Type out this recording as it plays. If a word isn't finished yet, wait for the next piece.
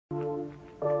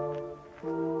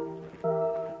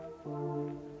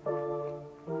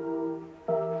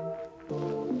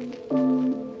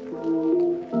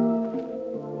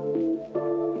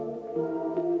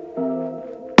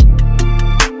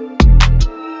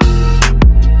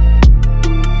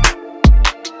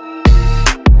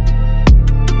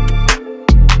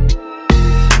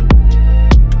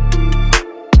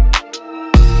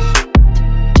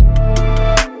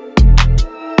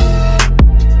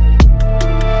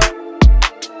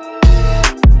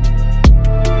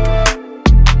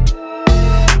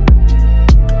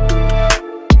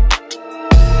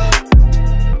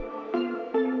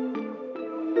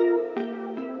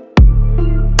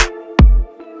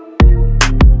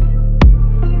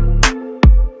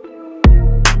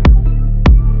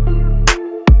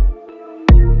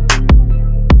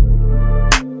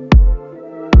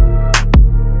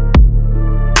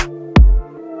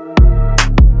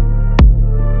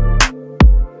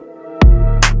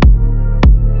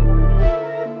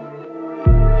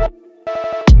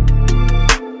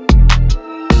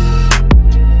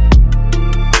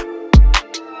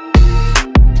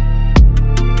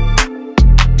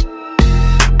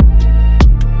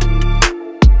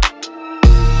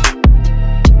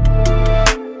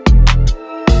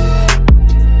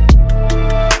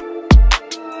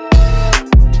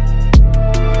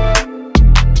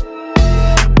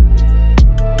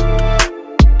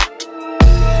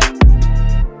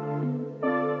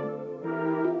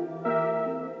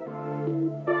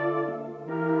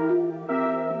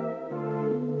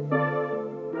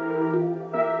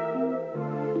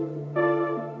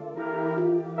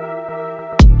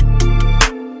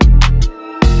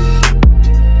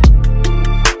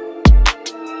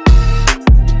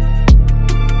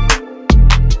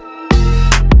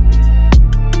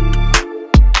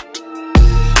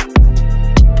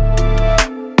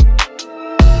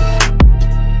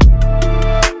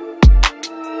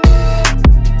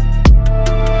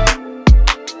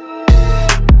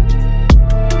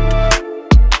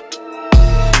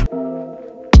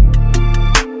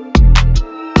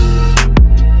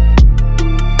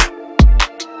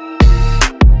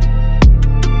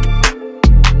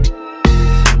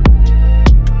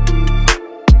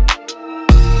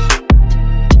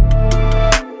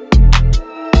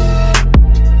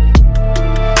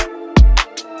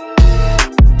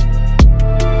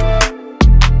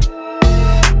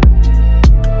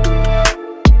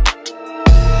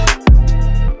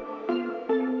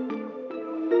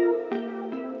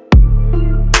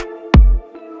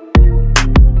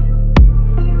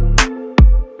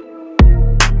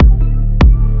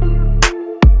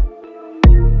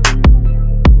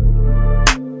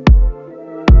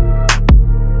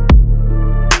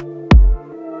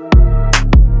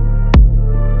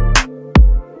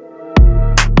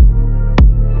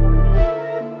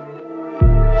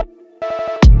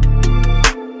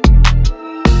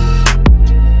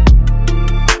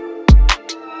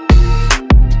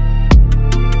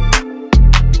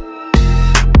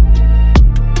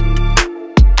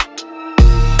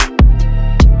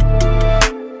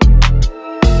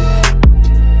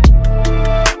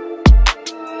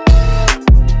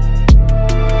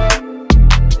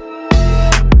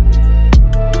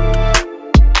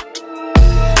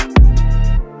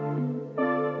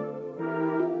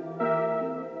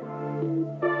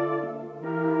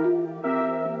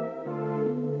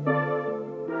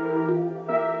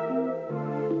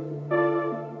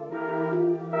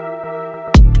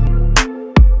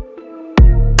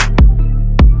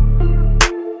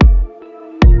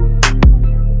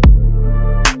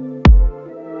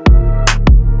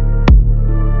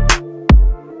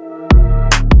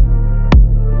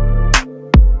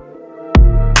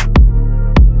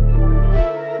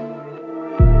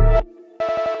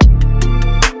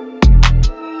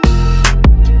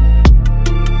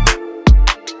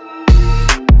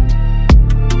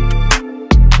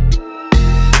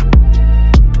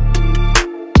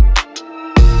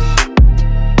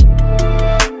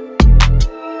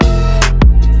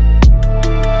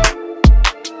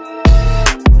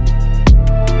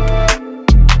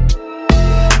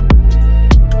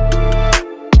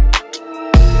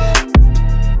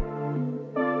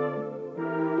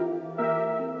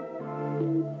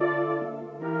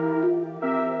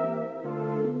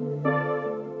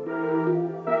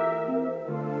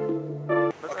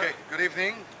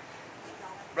evening,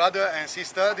 brother and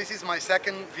sister. This is my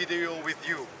second video with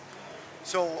you.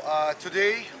 So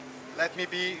today, let me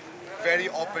be very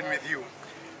open with you.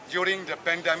 During the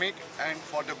pandemic and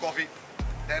for the COVID,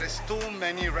 there is too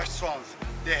many restaurants.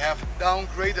 They have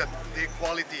downgraded their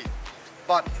quality.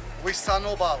 But with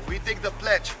Sanobar, we take the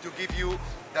pledge to give you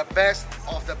the best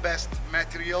of the best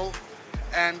material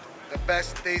and the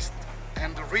best taste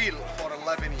and the real for the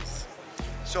Lebanese.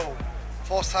 So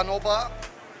for Sanobar,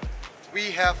 we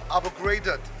have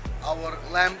upgraded our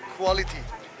lamb quality.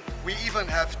 We even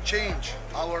have changed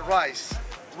our rice.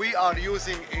 We are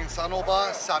using in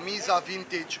Sanobar Samiza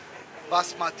vintage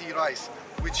basmati rice,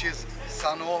 which is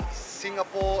Sano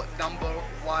Singapore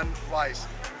 #1 rice,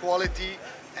 quality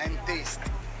and taste.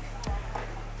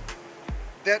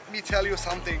 Let me tell you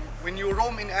something, when you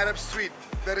roam in Arab Street,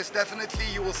 there is definitely,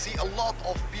 you will see a lot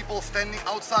of people standing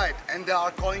outside and they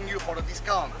are calling you for a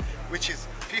discount, which is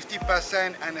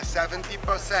 50% and a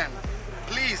 70%.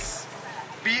 Please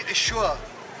be assured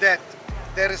that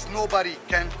there is nobody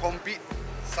can compete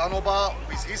Sanobar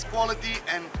with his quality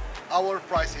and our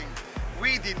pricing.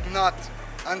 We did not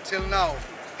until now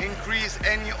increase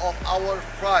any of our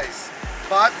price,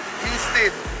 but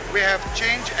instead we have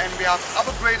changed and we have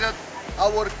upgraded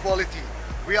our quality.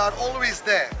 We are always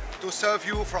there to serve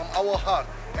you from our heart,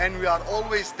 and we are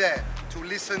always there to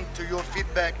listen to your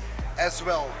feedback as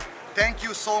well. Thank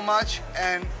you so much,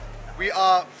 and we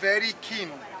are very keen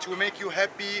to make you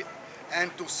happy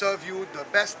and to serve you the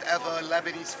best ever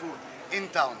Lebanese food in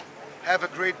town. Have a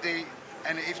great day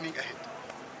and evening ahead.